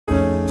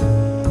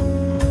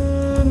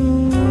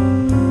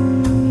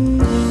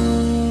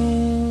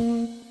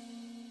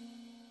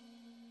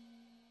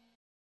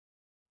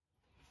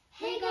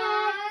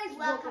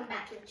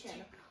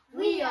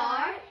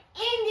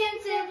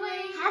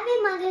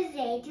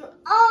to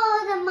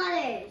all the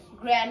mothers,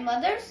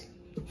 grandmothers,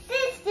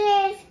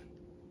 sisters,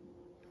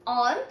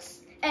 aunts,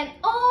 and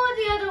all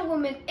the other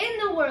women in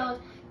the world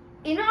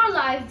in our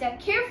lives that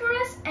care for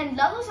us and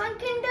love us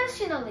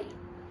unconditionally.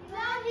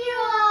 Love you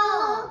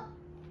all!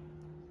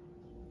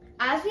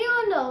 As we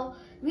all know,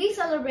 we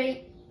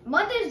celebrate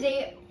Mother's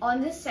Day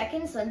on the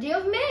second Sunday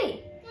of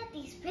May. Got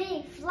these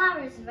pretty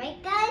flowers,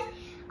 right guys?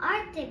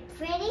 Aren't they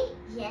pretty?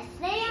 Yes,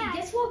 they are.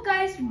 Guess what,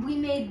 guys? We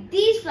made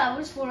these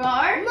flowers for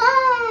our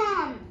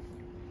Mom!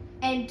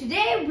 And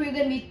today we're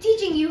going to be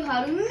teaching you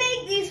how to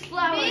make these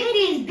flowers. Make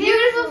these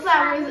beautiful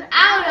flowers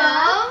out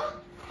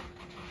of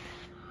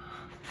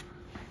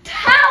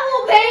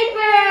towel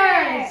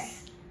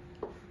papers!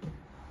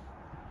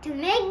 To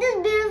make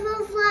this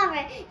beautiful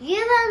flower, you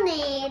will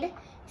need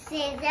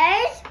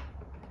scissors,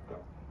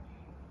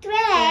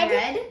 thread,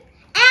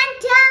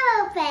 and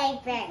towel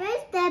paper. The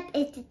first step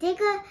is to take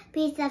a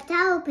piece of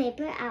towel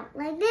paper out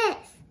like this.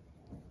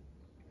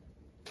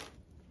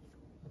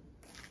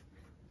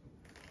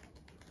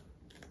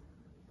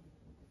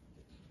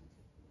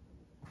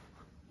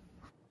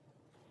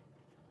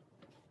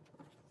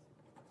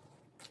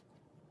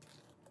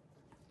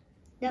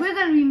 We're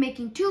going to be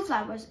making two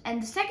flowers,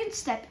 and the second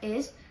step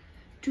is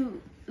to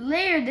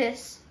layer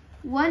this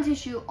one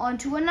tissue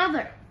onto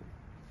another.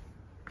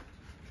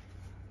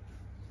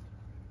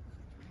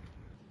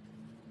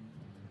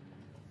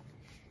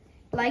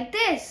 Like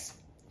this.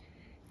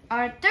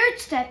 Our third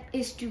step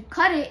is to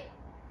cut it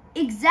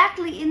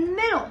exactly in the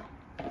middle.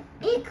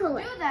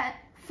 Equally. To do that,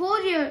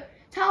 fold your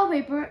towel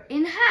paper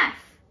in half.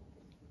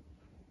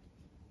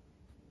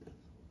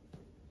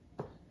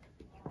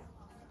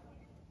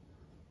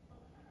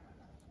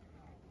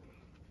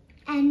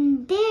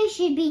 And there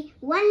should be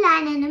one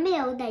line in the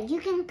middle that you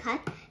can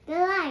cut the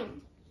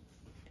line.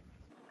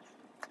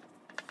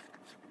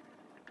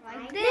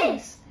 Like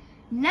this.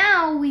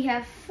 Now we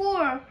have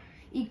 4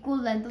 equal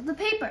length of the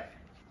paper.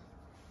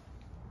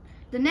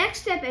 The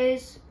next step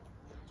is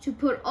to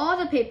put all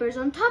the papers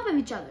on top of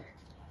each other.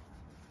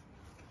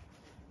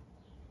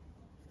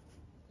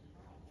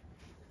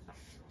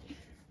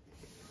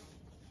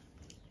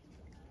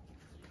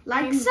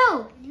 Like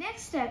so.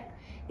 Next step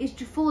is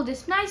to fold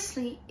this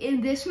nicely in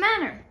this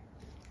manner.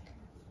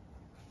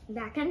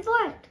 Back and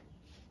forth.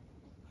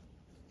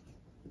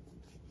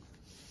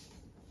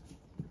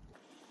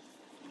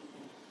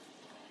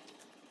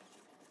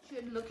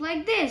 Should look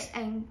like this,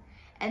 and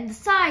the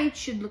side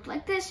should look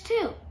like this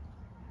too.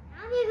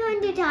 Now we're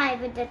going to tie it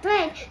with the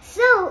thread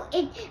so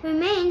it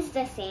remains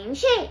the same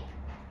shape.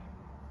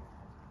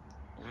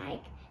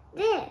 Like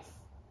this.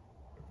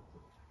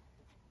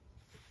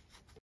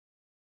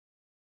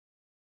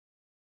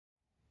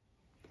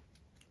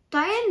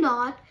 Tie a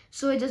knot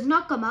so it does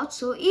not come out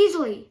so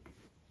easily.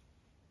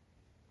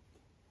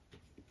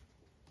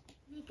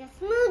 Make a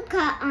smooth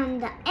cut on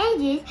the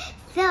edges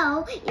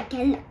so it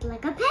can look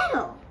like a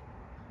petal.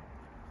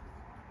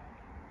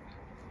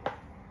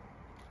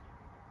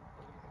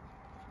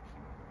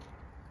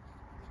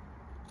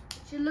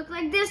 Should look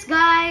like this,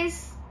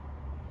 guys.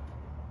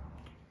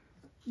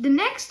 The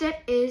next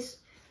step is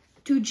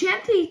to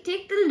gently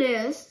take the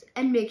layers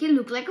and make it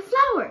look like a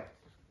flower.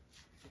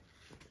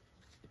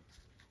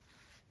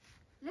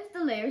 Lift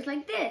the layers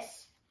like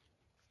this.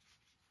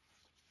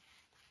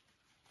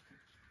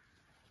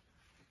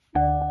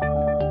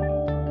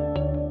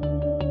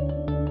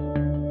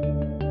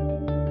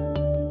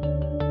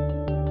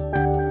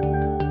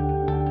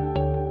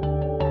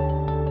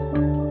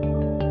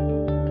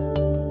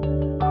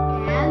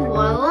 And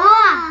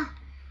voila!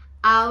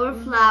 Our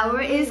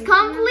flower is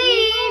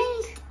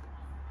complete!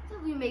 So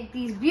we make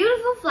these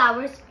beautiful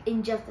flowers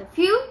in just a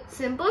few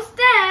simple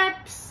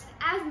steps.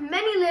 As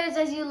many layers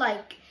as you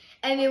like,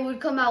 and it would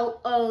come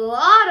out a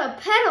lot of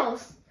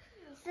petals.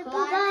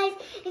 Simple, guys.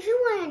 If you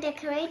want to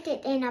decorate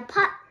it in a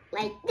pot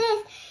like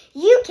this,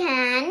 you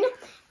can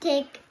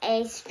take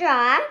a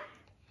straw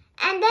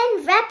and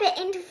then wrap it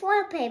into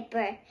foil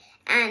paper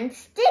and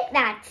stick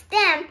that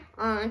stem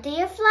onto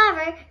your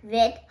flower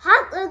with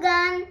hot glue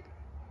gun.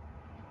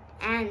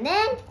 And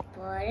then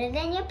put it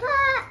in your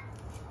pot.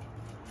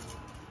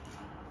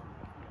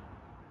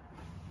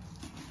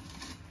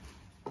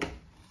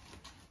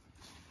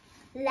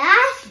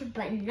 Last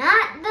but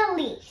not the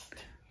least,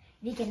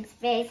 we can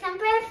spray some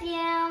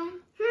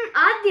perfume.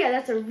 Aadya,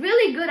 that's a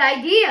really good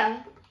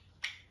idea.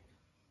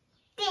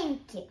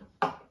 Thank you.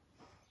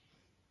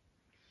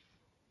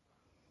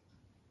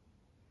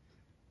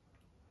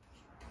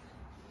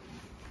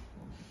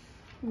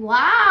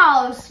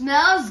 Wow,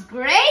 smells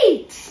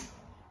great.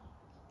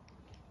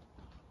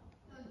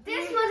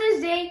 This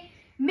Mother's Day,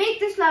 make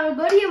this flower,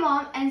 go to your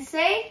mom and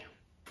say,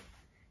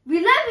 "We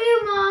love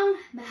you, Mom.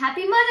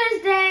 Happy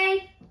Mother's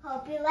Day."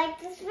 Hope you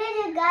liked this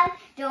video, guys.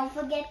 Don't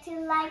forget to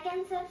like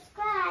and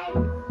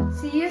subscribe.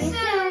 See you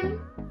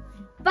soon.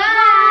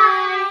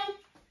 Bye.